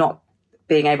 because we're not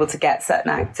being able to get certain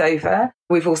acts over.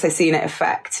 We've also seen it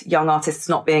affect young artists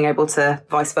not being able to,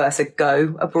 vice versa,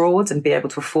 go abroad and be able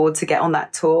to afford to get on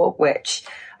that tour, which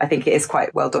I think it is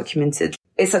quite well documented.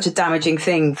 It's such a damaging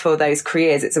thing for those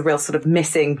careers. It's a real sort of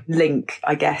missing link,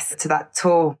 I guess, to that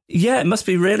tour. Yeah, it must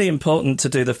be really important to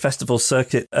do the festival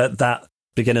circuit at that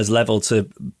beginner's level to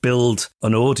build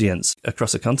an audience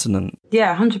across a continent.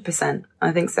 Yeah, 100%.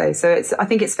 I think so. So I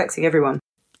think it's affecting everyone.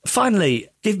 Finally,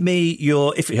 give me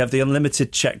if you have the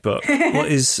unlimited checkbook, what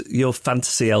is your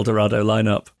fantasy Eldorado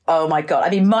lineup? Oh my God.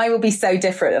 I mean, mine will be so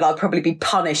different and I'll probably be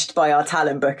punished by our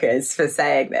talent bookers for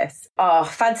saying this. Oh,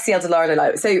 fantasy Eldorado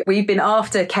lineup. So we've been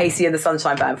after Casey and the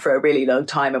Sunshine Band for a really long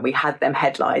time, and we had them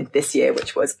headline this year,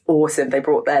 which was awesome. They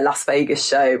brought their Las Vegas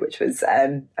show, which was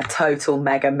a total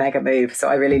mega move. So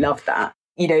I really loved that.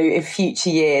 You know, in future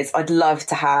years, I'd love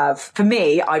to have, for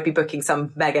me, I'd be booking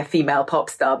some mega female pop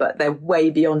star, but they're way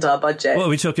beyond our budget. What are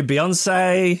we talking?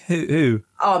 Beyonce? Who?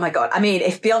 Oh my God. I mean,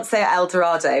 if Beyonce at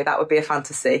Eldorado, that would be a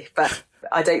fantasy, but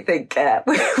I don't think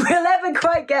we'll ever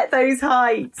quite get those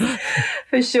heights,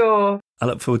 for sure. I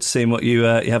look forward to seeing what you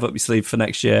have up your sleeve for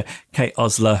next year. Kate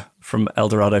Osler from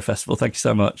Eldorado Festival. Thank you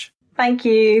so much. Thank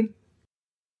you.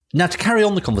 Now, to carry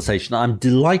on the conversation, I'm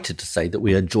delighted to say that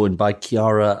we are joined by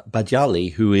Chiara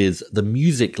Badiali, who is the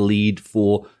music lead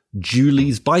for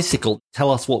Julie's Bicycle.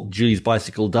 Tell us what Julie's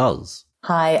Bicycle does.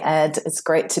 Hi, Ed. It's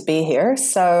great to be here.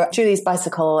 So Julie's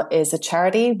Bicycle is a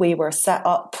charity. We were set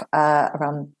up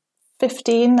around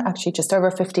just over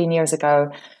 15 years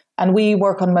ago. And we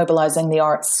work on mobilizing the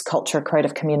arts, culture,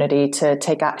 creative community to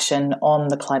take action on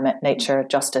the climate, nature,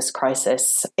 justice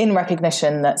crisis in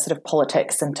recognition that sort of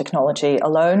politics and technology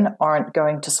alone aren't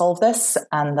going to solve this,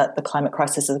 and that the climate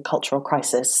crisis is a cultural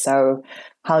crisis. So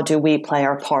how do we play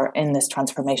our part in this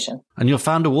transformation? And your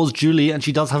founder was Julie, and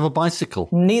she does have a bicycle.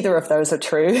 Neither of those are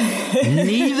true.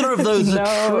 Neither of those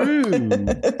are true.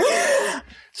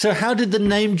 So how did the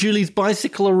name Julie's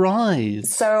Bicycle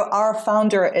arise? So our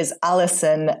founder is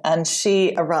Alison, and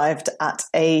she arrived at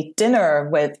a dinner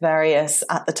with various,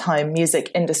 at the time, music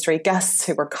industry guests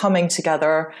who were coming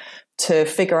together to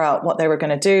figure out what they were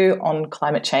going to do on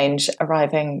climate change,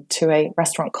 arriving to a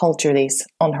restaurant called Julie's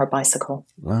on her bicycle.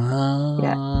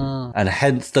 Yeah. And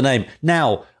hence the name.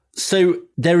 Now, so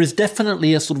there is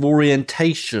definitely a sort of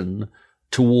orientation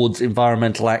towards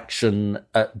environmental action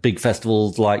at big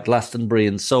festivals like Glastonbury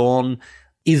and so on.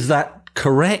 Is that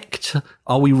correct?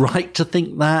 Are we right to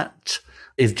think that?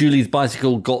 Is Julie's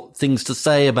Bicycle got things to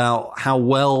say about how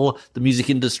well the music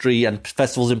industry and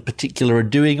festivals in particular are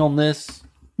doing on this?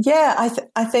 Yeah,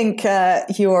 I think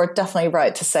you're definitely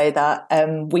right to say that.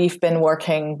 We've been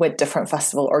working with different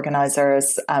festival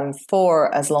organisers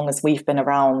for as long as we've been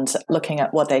around, looking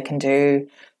at what they can do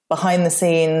behind the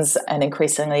scenes, and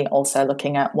increasingly also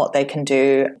looking at what they can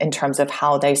do in terms of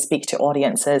how they speak to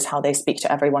audiences, how they speak to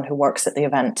everyone who works at the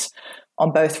event,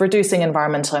 on both reducing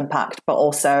environmental impact, but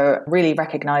also really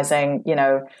recognizing,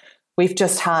 we've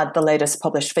just had the latest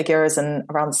published figures, and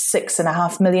around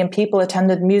 6.5 million people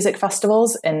attended music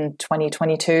festivals in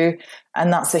 2022.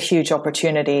 And that's a huge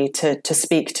opportunity to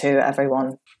speak to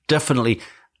everyone. Definitely.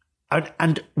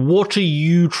 And what are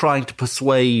you trying to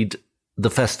persuade the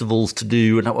festivals to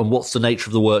do, and what's the nature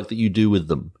of the work that you do with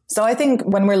them? So I think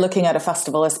when we're looking at a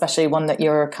festival, especially one that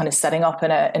you're kind of setting up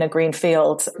in a green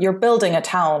field, you're building a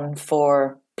town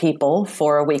for people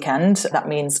for a weekend. That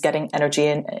means getting energy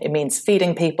in. It means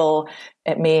feeding people.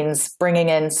 It means bringing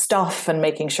in stuff and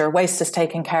making sure waste is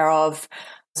taken care of.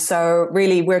 So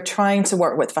really, we're trying to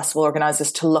work with festival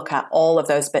organisers to look at all of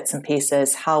those bits and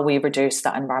pieces, how we reduce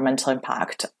that environmental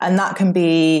impact. And that can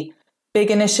be big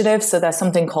initiatives. So there's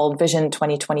something called Vision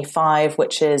 2025,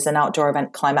 which is an outdoor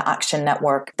event climate action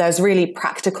network. There's really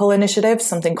practical initiatives,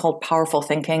 something called Powerful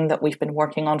Thinking that we've been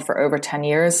working on for over 10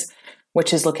 years,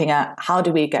 which is looking at how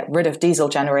do we get rid of diesel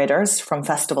generators from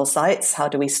festival sites? How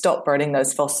do we stop burning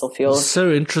those fossil fuels?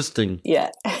 So interesting. Yeah.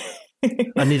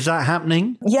 And is that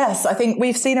happening? Yes, I think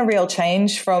we've seen a real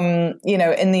change from,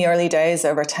 in the early days,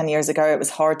 over 10 years ago, it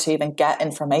was hard to even get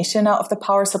information out of the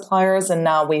power suppliers. And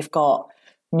now we've got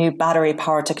new battery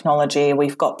power technology.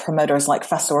 We've got promoters like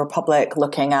Festival Republic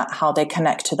looking at how they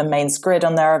connect to the mains grid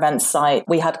on their event site.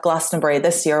 We had Glastonbury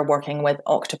this year working with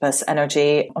Octopus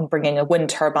Energy on bringing a wind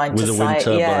turbine to site.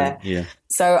 Yeah.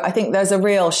 So I think there's a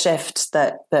real shift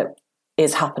that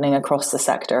is happening across the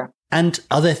sector. And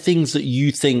are there things that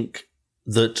you think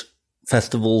that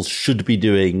festivals should be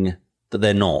doing that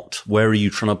they're not? Where are you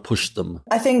trying to push them?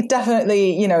 I think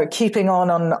definitely, keeping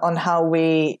on how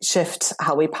we shift,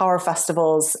 how we power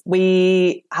festivals.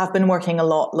 We have been working a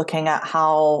lot looking at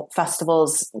how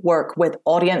festivals work with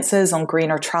audiences on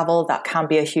greener travel. That can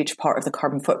be a huge part of the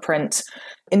carbon footprint.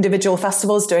 Individual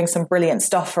festivals doing some brilliant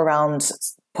stuff around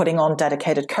putting on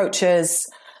dedicated coaches.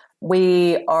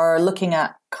 We are looking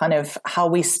at kind of how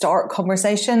we start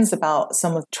conversations about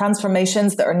some of the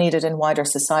transformations that are needed in wider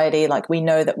society. Like we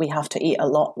know that we have to eat a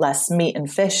lot less meat and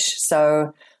fish.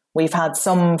 So we've had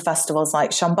some festivals like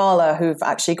Shambhala who've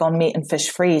actually gone meat and fish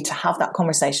free to have that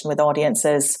conversation with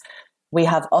audiences. We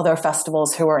have other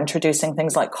festivals who are introducing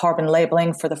things like carbon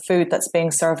labeling for the food that's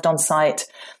being served on site.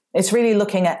 It's really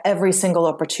looking at every single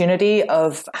opportunity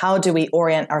of how do we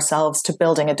orient ourselves to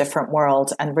building a different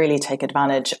world and really take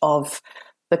advantage of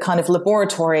the kind of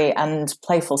laboratory and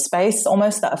playful space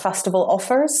almost that a festival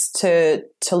offers to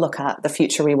look at the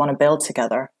future we want to build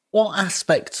together. What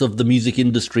aspects of the music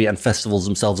industry and festivals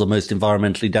themselves are most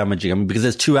environmentally damaging? I mean, because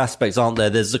there's two aspects, aren't there?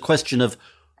 There's the question of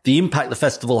the impact the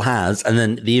festival has and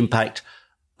then the impact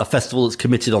a festival that's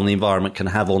committed on the environment can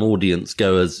have on audience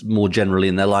goers more generally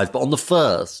in their lives. But on the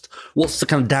first, what's the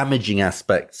kind of damaging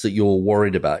aspects that you're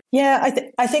worried about? Yeah,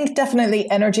 I think definitely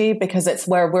energy, because it's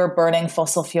where we're burning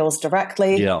fossil fuels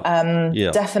directly.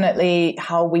 Definitely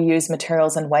how we use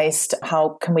materials and waste.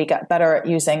 How can we get better at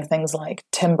using things like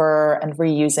timber and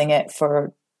reusing it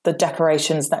for the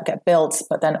decorations that get built,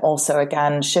 but then also,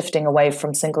 again, shifting away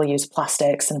from single-use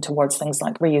plastics and towards things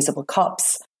like reusable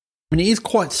cups. I mean, it is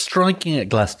quite striking at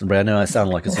Glastonbury. I know I sound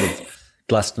like a sort of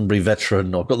Glastonbury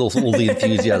veteran. I've got all the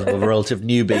enthusiasm of a relative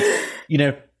newbie.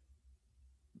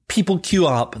 People queue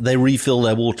up, they refill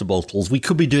their water bottles. We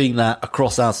could be doing that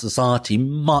across our society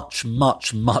much,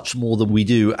 much, much more than we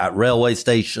do at railway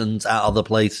stations, at other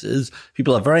places.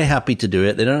 People are very happy to do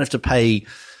it. They don't have to pay,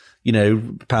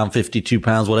 £1.50,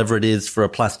 £2, whatever it is for a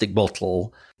plastic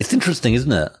bottle. It's interesting,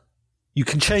 isn't it? You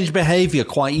can change behavior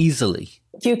quite easily.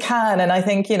 You can. And I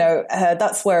think,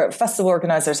 that's where festival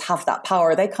organizers have that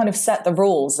power. They kind of set the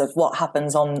rules of what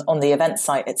happens on the event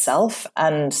site itself.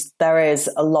 And there is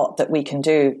a lot that we can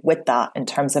do with that in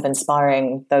terms of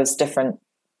inspiring those differences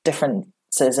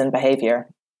in behavior.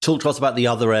 Talk to us about the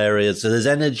other areas. So there's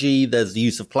energy, there's the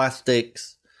use of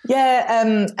plastics. Yeah.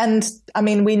 And I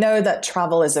mean, we know that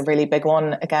travel is a really big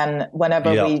one. Again,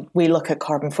 whenever we look at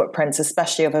carbon footprints,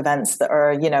 especially of events that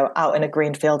are, out in a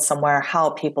green field somewhere, how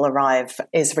people arrive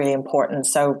is really important.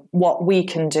 So what we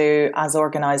can do as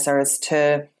organizers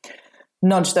to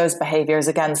nudge those behaviors,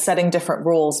 again, setting different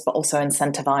rules, but also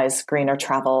incentivize greener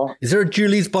travel. Is there a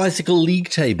Julie's Bicycle League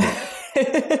table?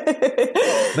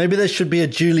 Maybe there should be a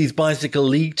Julie's Bicycle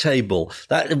League table.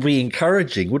 That would be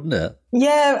encouraging, wouldn't it?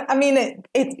 Yeah, I mean,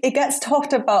 it gets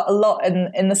talked about a lot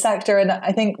in the sector. And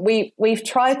I think we've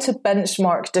tried to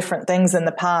benchmark different things in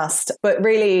the past. But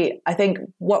really, I think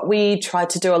what we try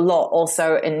to do a lot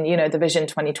also in, the Vision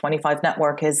 2025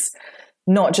 network is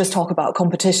not just talk about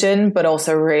competition, but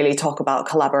also really talk about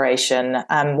collaboration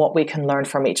and what we can learn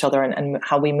from each other and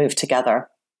how we move together.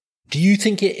 Do you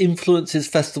think it influences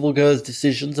festival goers'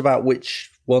 decisions about which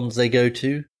ones they go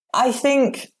to? I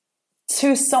think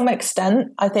to some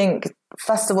extent. I think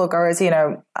festival goers,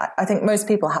 I think most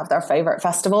people have their favorite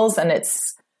festivals, and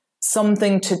it's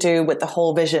something to do with the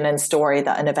whole vision and story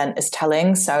that an event is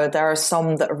telling. So there are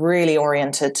some that are really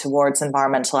oriented towards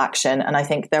environmental action, and I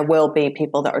think there will be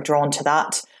people that are drawn to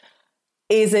that.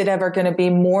 Is it ever going to be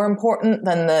more important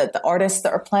than the artists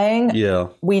that are playing? Yeah.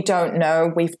 We don't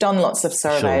know. We've done lots of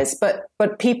surveys, Sure.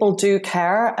 but people do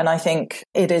care. And I think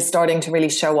it is starting to really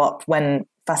show up when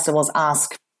festivals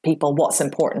ask people what's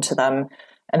important to them.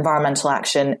 Environmental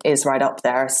action is right up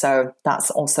there. So that's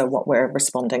also what we're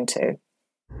responding to.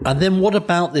 And then what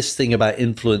about this thing about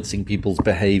influencing people's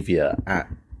behavior at,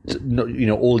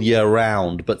 all year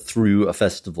round, but through a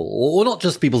festival? Or not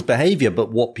just people's behavior,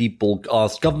 but what people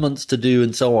ask governments to do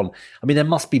and so on. I mean, there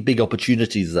must be big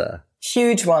opportunities there.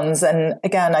 Huge ones. And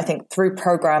again, I think through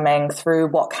programming, through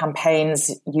what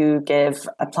campaigns you give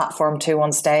a platform to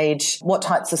on stage, what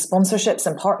types of sponsorships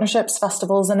and partnerships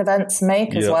festivals and events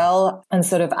make as well, and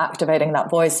sort of activating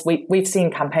that voice. We've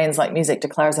seen campaigns like Music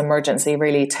Declares Emergency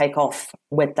really take off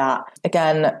with that.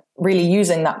 Again, really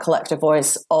using that collective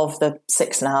voice of the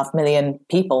 6.5 million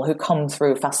people who come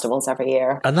through festivals every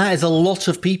year. And that is a lot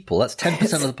of people. That's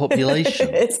 10% of the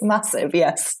population. It's massive,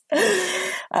 yes.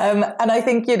 And I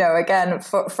think, again,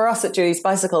 for us at Julie's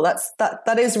Bicycle,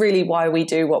 that is really why we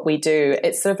do what we do.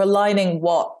 It's sort of aligning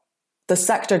what the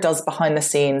sector does behind the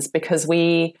scenes, because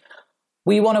we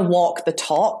want to walk the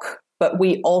talk, but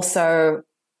we also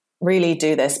really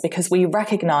do this because we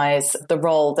recognize the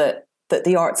role that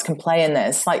the arts can play in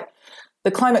this. Like,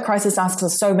 the climate crisis asks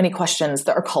us so many questions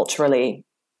that are culturally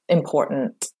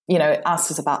important. It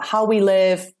asks us about how we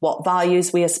live, what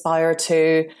values we aspire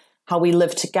to, how we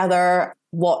live together,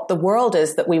 what the world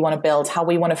is that we want to build, how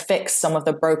we want to fix some of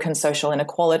the broken social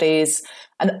inequalities.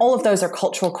 And all of those are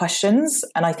cultural questions.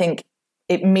 And I think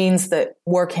it means that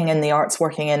working in the arts,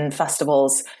 working in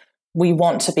festivals, we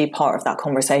want to be part of that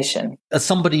conversation. As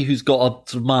somebody who's got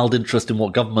a sort of mild interest in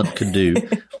what government can do,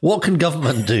 what can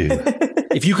government do?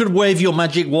 If you could wave your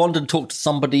magic wand and talk to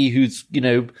somebody who's,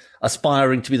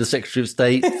 aspiring to be the Secretary of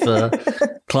State for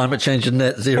climate change and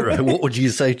net zero, what would you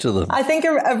say to them? I think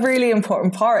a really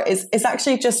important part is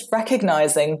actually just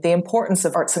recognizing the importance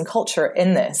of arts and culture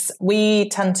in this. We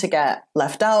tend to get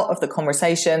left out of the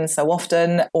conversation so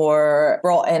often, or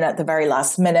brought in at the very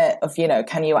last minute of,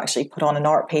 can you actually put on an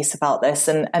art piece about this?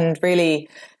 And really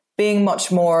being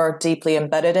much more deeply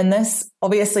embedded in this.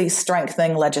 Obviously,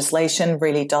 strengthening legislation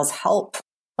really does help.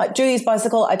 Like Julie's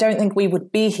Bicycle, I don't think we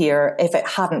would be here if it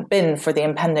hadn't been for the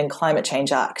impending Climate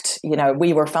Change Act.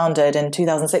 We were founded in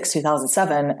 2006,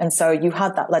 2007. And so you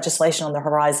had that legislation on the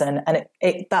horizon, and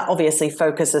that obviously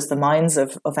focuses the minds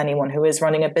of anyone who is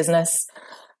running a business.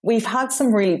 We've had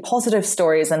some really positive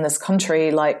stories in this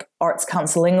country, like Arts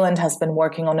Council England has been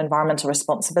working on environmental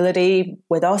responsibility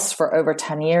with us for over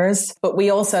 10 years. But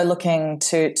we also looking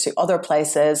to other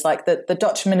places, like the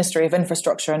Dutch Ministry of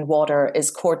Infrastructure and Water is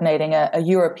coordinating a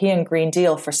European Green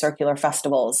Deal for circular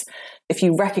festivals. If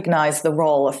you recognise the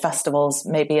role of festivals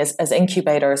maybe as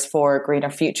incubators for a greener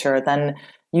future, then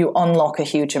you unlock a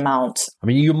huge amount. I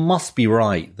mean, you must be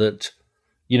right that,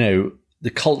 the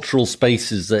cultural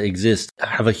spaces that exist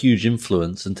have a huge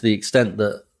influence. And to the extent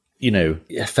that,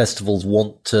 festivals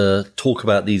want to talk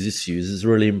about these issues is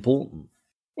really important.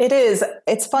 It is.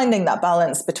 It's finding that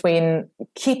balance between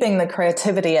keeping the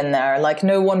creativity in there. Like,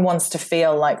 no one wants to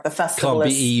feel like the festival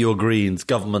Can't be eat your greens,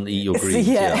 government eat your greens.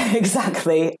 Yeah,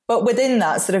 exactly. But within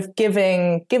that, sort of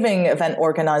giving event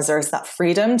organisers that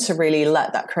freedom to really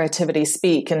let that creativity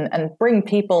speak and bring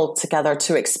people together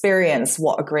to experience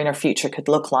what a greener future could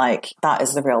look like. That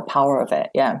is the real power of it,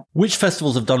 yeah. Which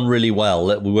festivals have done really well?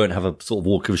 We won't have a sort of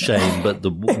walk of shame, but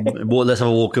let's have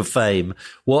a walk of fame.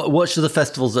 What are the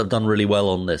festivals that have done really well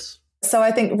on this? So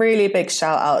I think really big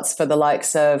shout outs for the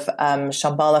likes of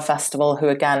Shambhala Festival, who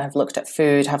again have looked at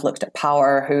food, have looked at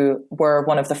power, who were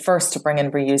one of the first to bring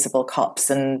in reusable cups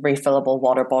and refillable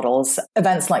water bottles.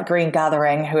 Events like Green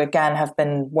Gathering, who again have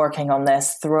been working on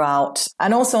this throughout.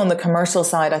 And also on the commercial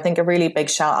side, I think a really big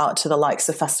shout out to the likes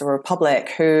of Festival Republic,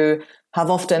 who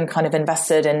have often kind of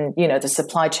invested in, the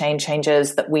supply chain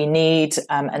changes that we need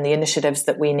and the initiatives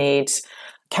that we need.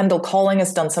 Kendall Calling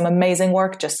has done some amazing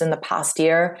work just in the past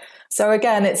year. So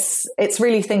again, it's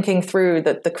really thinking through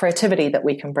the creativity that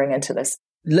we can bring into this.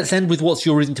 Let's end with what's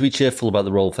your reason to be cheerful about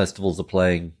the role festivals are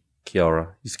playing,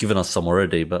 Chiara? You've given us some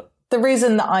already, but... The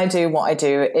reason that I do what I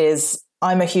do is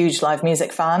I'm a huge live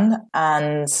music fan,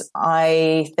 and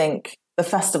I think the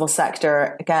festival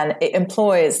sector, again, it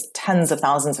employs tens of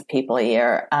thousands of people a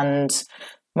year. And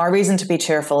my reason to be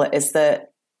cheerful is that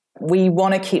we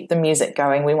want to keep the music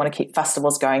going. We want to keep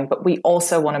festivals going, but we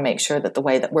also want to make sure that the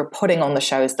way that we're putting on the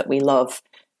shows that we love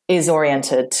is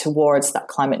oriented towards that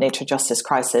climate, nature, justice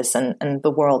crisis and the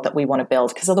world that we want to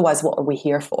build. Because otherwise, what are we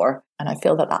here for? And I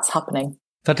feel that that's happening.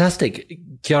 Fantastic.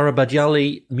 Chiara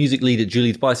Badiali, music lead at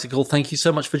Julie's Bicycle. Thank you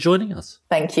so much for joining us.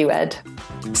 Thank you, Ed.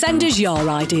 Send us your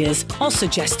ideas or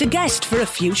suggest a guest for a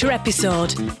future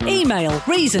episode. Email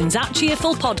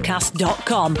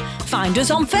reasons@cheerfulpodcast.com. Find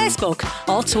us on Facebook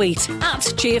or tweet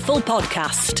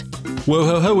 @cheerfulpodcast. Whoa,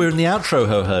 ho, ho, we're in the outro,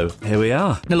 ho, ho. Here we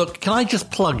are. Now, look, can I just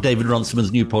plug David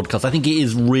Runciman's new podcast? I think it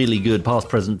is really good, past,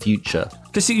 present, future.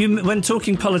 Because when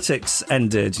Talking Politics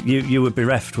ended, you were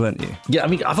bereft, weren't you? Yeah, I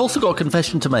mean, I've also got a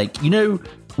confession to make.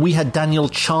 We had Daniel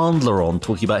Chandler on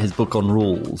talking about his book on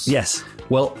rules. Yes.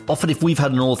 Well, often if we've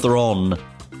had an author on,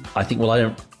 I think, well, I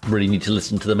don't really need to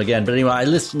listen to them again. But anyway, I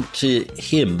listened to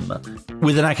him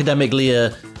with an academic,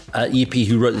 Leah Ypi,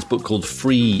 who wrote this book called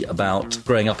Free about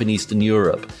growing up in Eastern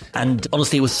Europe. And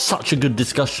honestly, it was such a good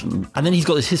discussion. And then he's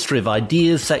got this history of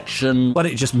ideas section. Why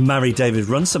don't you just marry David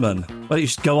Runciman? Why don't you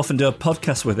just go off and do a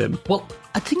podcast with him? Well,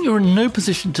 I think you're in no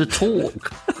position to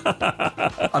talk.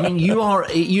 I mean, you are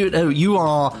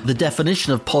the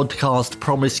definition of podcast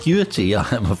promiscuity,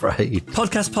 I am afraid.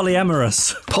 Podcast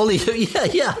polyamorous.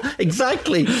 Yeah,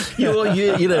 exactly.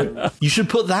 You should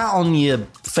put that on your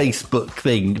Facebook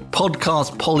thing.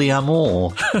 Podcast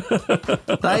polyamor.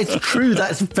 That is true.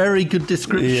 That's a very good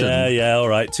description. Yeah, all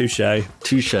right. Touche. I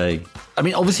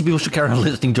mean, obviously people should carry on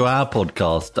listening to our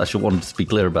podcast. I should want to be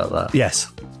clear about that.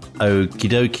 Yes. Okie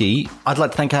dokie. I'd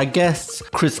like to thank our guests,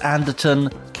 Chris Anderton,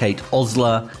 Kate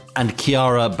Osler, and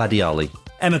Chiara Badiali.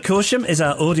 Emma Corsham is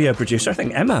our audio producer. I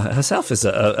think Emma herself is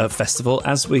at a festival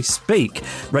as we speak.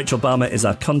 Rachel Balmer is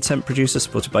our content producer,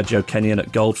 supported by Joe Kenyon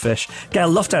at Goldfish.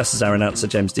 Gail Lofthouse is our announcer.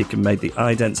 James Deacon made the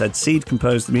idents. Ed Seed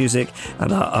composed the music.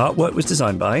 And our artwork was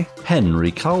designed by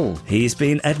Henry Cole. He's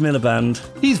been Ed Miliband.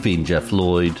 He's been Jeff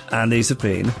Lloyd. And these have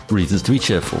been Reasons to be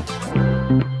Cheerful.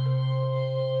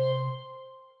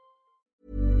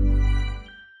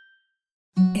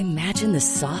 Imagine the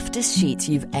softest sheets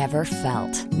you've ever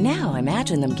felt. Now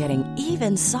imagine them getting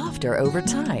even softer over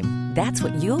time. That's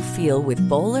what you'll feel with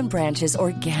Boll & Branch's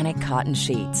organic cotton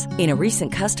sheets. In a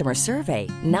recent customer survey,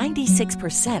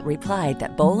 96% replied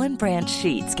that Boll & Branch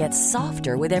sheets get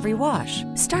softer with every wash.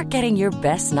 Start getting your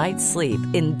best night's sleep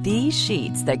in these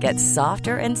sheets that get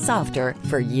softer and softer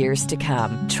for years to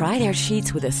come. Try their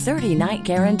sheets with a 30-night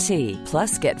guarantee.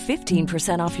 Plus, get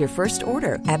 15% off your first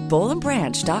order at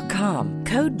bollandbranch.com.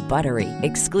 Code BUTTERY.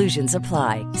 Exclusions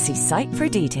apply. See site for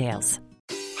details.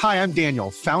 Hi, I'm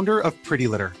Daniel, founder of Pretty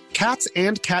Litter. Cats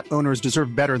and cat owners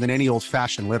deserve better than any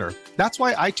old-fashioned litter. That's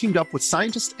why I teamed up with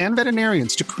scientists and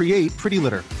veterinarians to create Pretty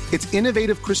Litter. Its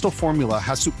innovative crystal formula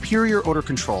has superior odor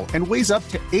control and weighs up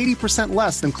to 80%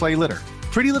 less than clay litter.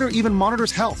 Pretty Litter even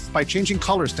monitors health by changing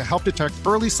colors to help detect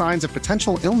early signs of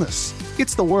potential illness.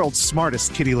 It's the world's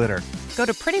smartest kitty litter. Go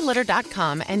to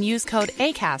prettylitter.com and use code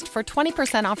ACAST for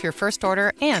 20% off your first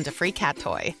order and a free cat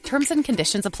toy. Terms and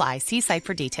conditions apply. See site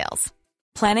for details.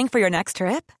 Planning for your next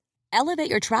trip? Elevate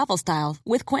your travel style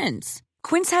with Quince.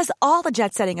 Quince has all the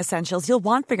jet-setting essentials you'll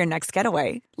want for your next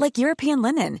getaway, like European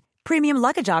linen, premium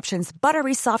luggage options,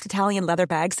 buttery soft Italian leather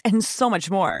bags, and so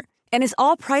much more. And is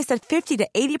all priced at 50 to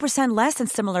 80% less than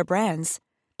similar brands.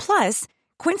 Plus,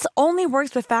 Quince only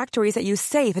works with factories that use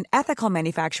safe and ethical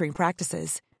manufacturing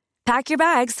practices. Pack your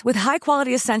bags with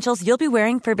high-quality essentials you'll be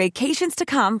wearing for vacations to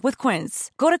come with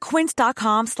Quince. Go to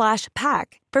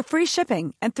quince.com/pack for free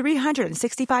shipping and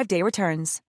 365-day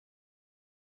returns.